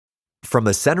From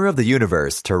the center of the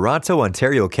universe, Toronto,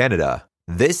 Ontario, Canada,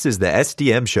 this is the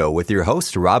SDM Show with your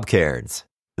host, Rob Cairns.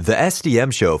 The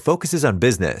SDM Show focuses on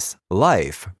business,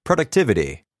 life,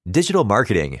 productivity, digital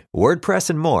marketing, WordPress,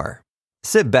 and more.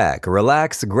 Sit back,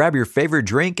 relax, grab your favorite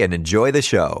drink, and enjoy the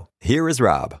show. Here is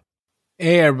Rob.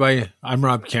 Hey everybody, I'm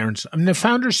Rob Cairns. I'm the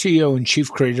founder, CEO, and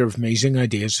chief creator of Amazing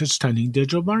Ideas at Stunning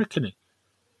Digital Marketing.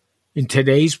 In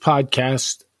today's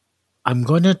podcast, I'm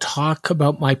going to talk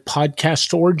about my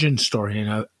podcast origin story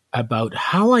and about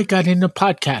how I got into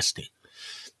podcasting.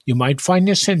 You might find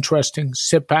this interesting.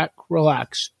 Sit back,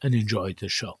 relax, and enjoy the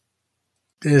show.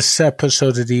 This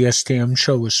episode of the SDM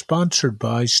Show is sponsored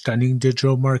by Stunning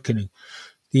Digital Marketing,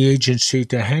 the agency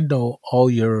to handle all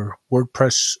your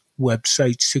WordPress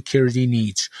website security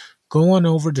needs. Go on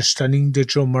over to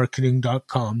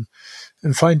stunningdigitalmarketing.com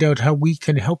and find out how we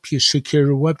can help you secure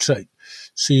your website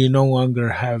so you no longer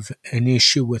have an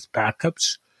issue with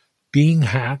backups, being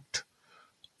hacked,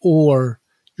 or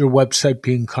your website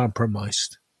being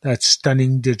compromised. That's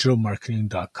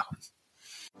stunningdigitalmarketing.com.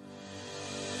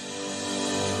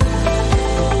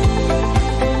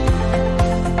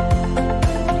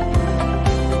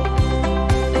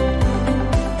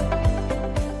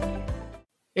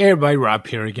 Hey everybody, Rob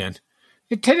here again.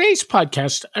 In today's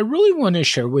podcast, I really want to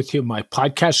share with you my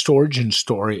podcast origin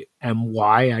story and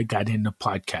why I got into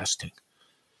podcasting.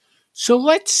 So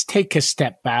let's take a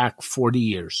step back 40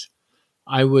 years.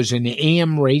 I was an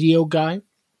AM radio guy.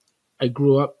 I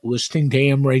grew up listening to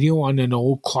AM radio on an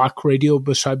old clock radio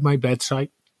beside my bedside.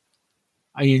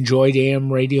 I enjoyed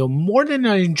AM radio more than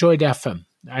I enjoyed FM.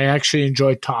 I actually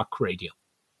enjoyed talk radio.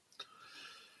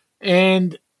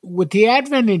 And with the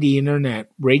advent of the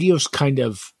internet, radio's kind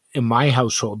of, in my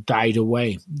household, died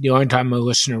away. The only time I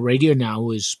listen to radio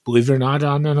now is, believe it or not,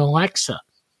 on an Alexa.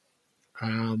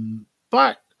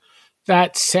 But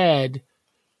that said,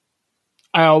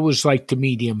 I always liked the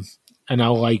medium, and I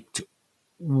liked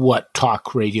what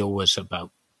talk radio was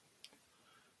about.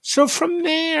 So from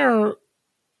there,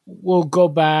 we'll go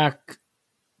back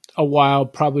a while,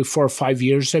 probably 4 or 5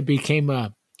 years, I became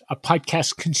a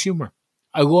podcast consumer.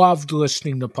 I loved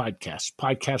listening to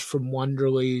podcasts from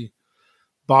Wonderly,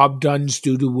 Bob Dunn's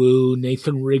Doo-Doo-Woo,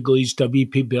 Nathan Wrigley's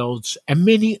WP Builds, and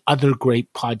many other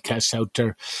great podcasts out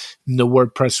there in the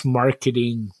WordPress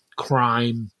marketing,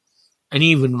 crime, and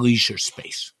even leisure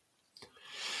space.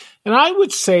 And I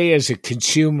would say as a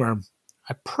consumer,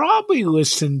 I probably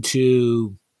listen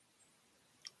to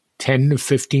 10 to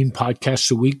 15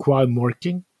 podcasts a week while I'm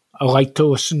working. I like to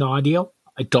listen to audio.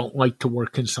 I don't like to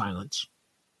work in silence.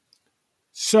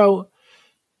 So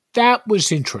that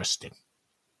was interesting.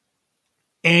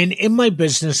 And in my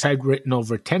business, I'd written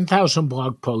over 10,000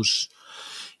 blog posts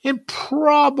in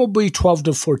probably 12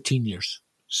 to 14 years,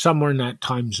 somewhere in that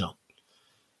time zone.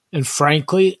 And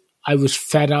frankly, I was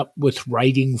fed up with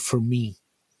writing for me.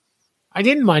 I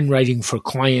didn't mind writing for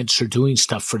clients or doing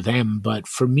stuff for them, but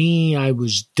for me, I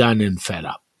was done and fed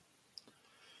up.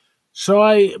 So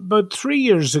about 3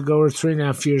 years ago or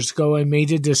 3.5 years ago, I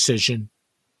made a decision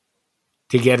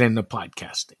to get into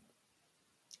podcasting.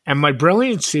 And my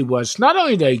brilliancy was, not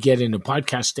only did I get into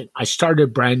podcasting, I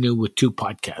started brand new with 2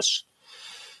 podcasts.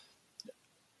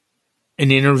 An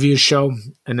interview show,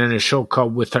 and then a show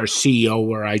called With Our CEO,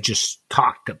 where I just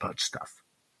talked about stuff.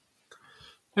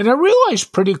 And I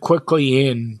realized pretty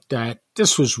quickly that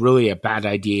this was really a bad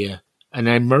idea, and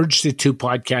I merged the 2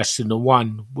 podcasts into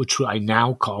one, which I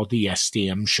now call the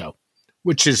SDM Show,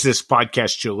 which is this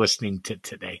podcast you're listening to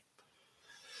today.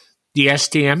 The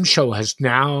SDM Show has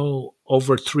now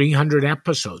over 300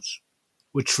 episodes,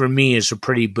 which for me is a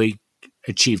pretty big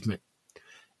achievement.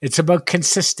 It's about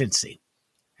consistency,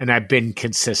 and I've been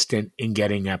consistent in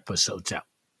getting episodes out.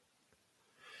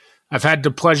 I've had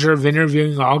the pleasure of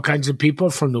interviewing all kinds of people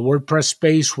from the WordPress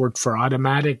space, worked for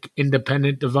Automatic,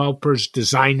 independent developers,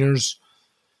 designers,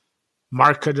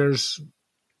 marketers,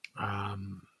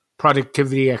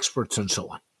 productivity experts, and so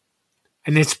on.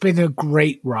 And it's been a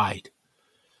great ride.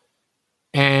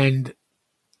 And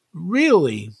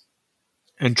really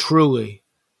and truly,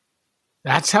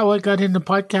 that's how I got into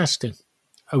podcasting.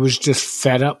 I was just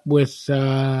fed up with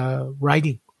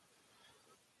writing.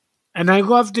 And I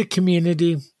love the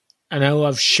community, and I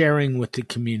love sharing with the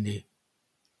community.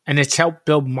 And it's helped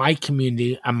build my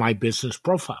community and my business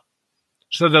profile.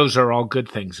 So those are all good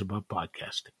things about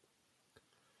podcasting.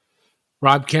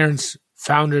 Rob Cairns,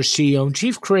 founder, CEO, and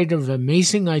chief creator of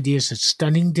Amazing Ideas at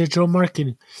Stunning Digital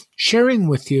Marketing, sharing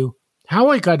with you how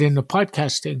I got into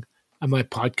podcasting and my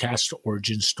podcast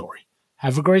origin story.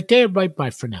 Have a great day, everybody.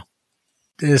 Bye for now.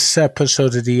 This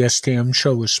episode of the SDM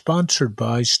Show is sponsored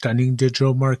by Stunning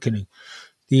Digital Marketing,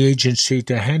 the agency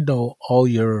to handle all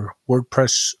your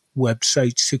WordPress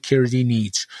website security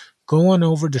needs, go on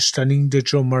over to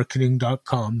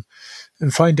stunningdigitalmarketing.com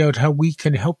and find out how we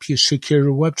can help you secure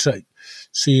your website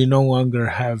so you no longer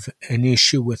have an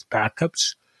issue with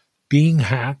backups, being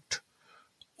hacked,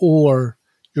 or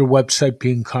your website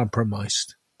being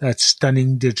compromised. That's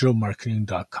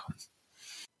stunningdigitalmarketing.com.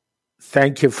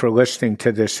 Thank you for listening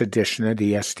to this edition of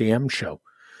the SDM Show.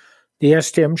 The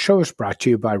SDM Show is brought to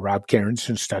you by Rob Cairns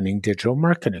and Stunning Digital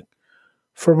Marketing.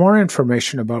 For more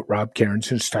information about Rob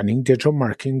Cairns and Stunning Digital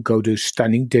Marketing, go to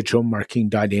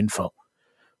stunningdigitalmarketing.info.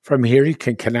 From here, you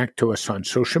can connect to us on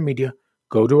social media,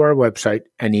 go to our website,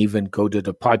 and even go to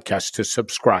the podcast to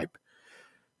subscribe.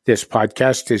 This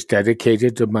podcast is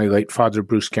dedicated to my late father,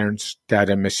 Bruce Cairns. Dad,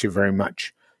 I miss you very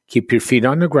much. Keep your feet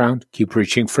on the ground. Keep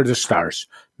reaching for the stars.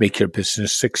 Make your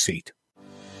business succeed.